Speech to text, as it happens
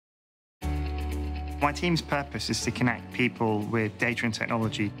My team's purpose is to connect people with data and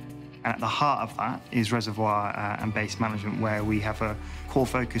technology. And at the heart of that is reservoir and base management, where we have a core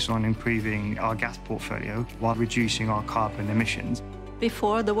focus on improving our gas portfolio while reducing our carbon emissions.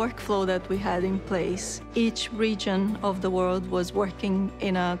 Before the workflow that we had in place, each region of the world was working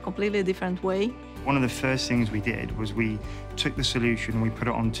in a completely different way. One of the first things we did was we took the solution and we put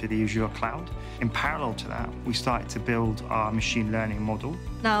it onto the Azure cloud. In parallel to that, we started to build our machine learning model.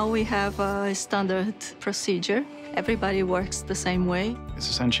 Now we have a standard procedure. Everybody works the same way. It's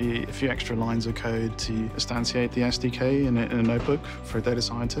essentially a few extra lines of code to instantiate the SDK in a notebook for a data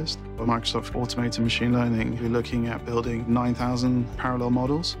scientist. For Microsoft Automated Machine Learning, we're looking at building 9,000 parallel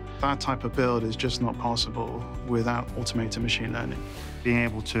models. That type of build is just not possible without automated machine learning. Being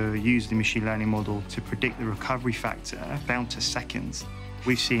able to use the machine learning model to predict the recovery factor down to seconds,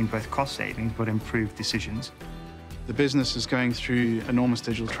 we've seen both cost savings but improved decisions. The business is going through enormous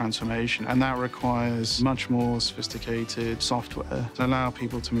digital transformation, and that requires much more sophisticated software to allow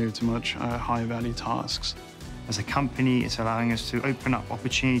people to move to much higher value tasks. As a company, it's allowing us to open up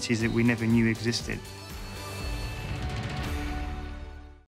opportunities that we never knew existed.